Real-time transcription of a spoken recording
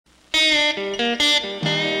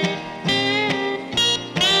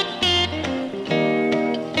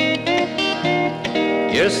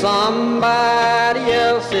You're somebody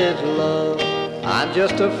else's love, I'm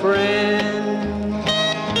just a friend.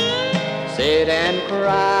 Sit and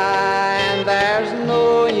cry and there's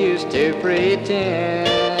no use to pretend.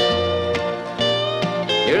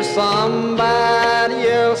 You're somebody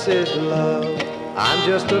else's love, I'm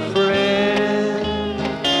just a friend.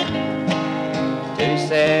 Too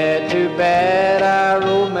sad, too bad our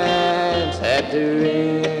romance had to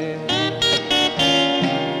end.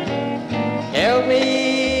 Tell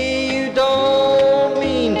me you don't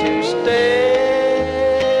mean to stay.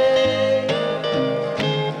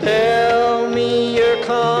 Tell me you're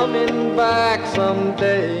coming back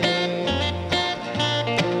someday.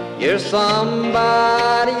 You're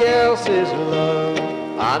somebody else's love,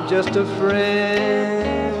 I'm just a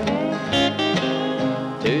friend.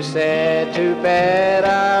 Too sad, too bad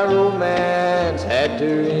our romance had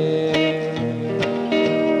to end.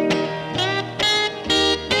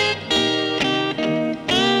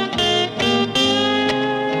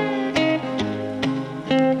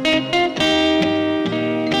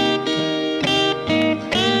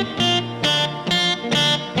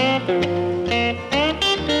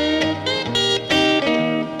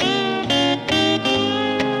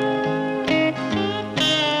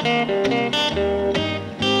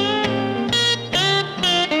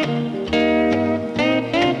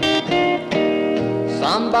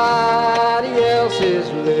 Somebody else's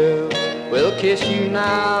lips will kiss you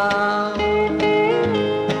now.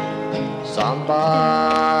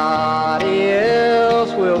 Somebody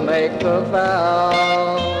else will make the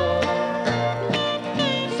vow.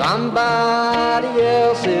 Somebody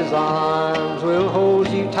else's arms will hold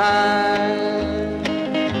you tight.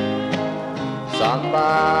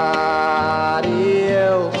 Somebody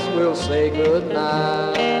else will say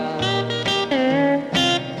goodnight.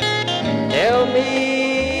 Tell me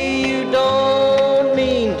you don't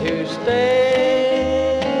mean to stay.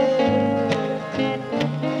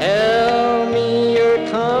 Tell me you're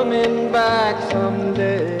coming back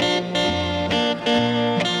someday.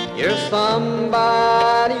 You're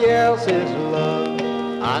somebody else's love,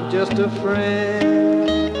 I'm just a friend.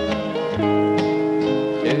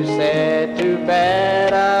 Too sad, too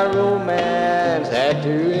bad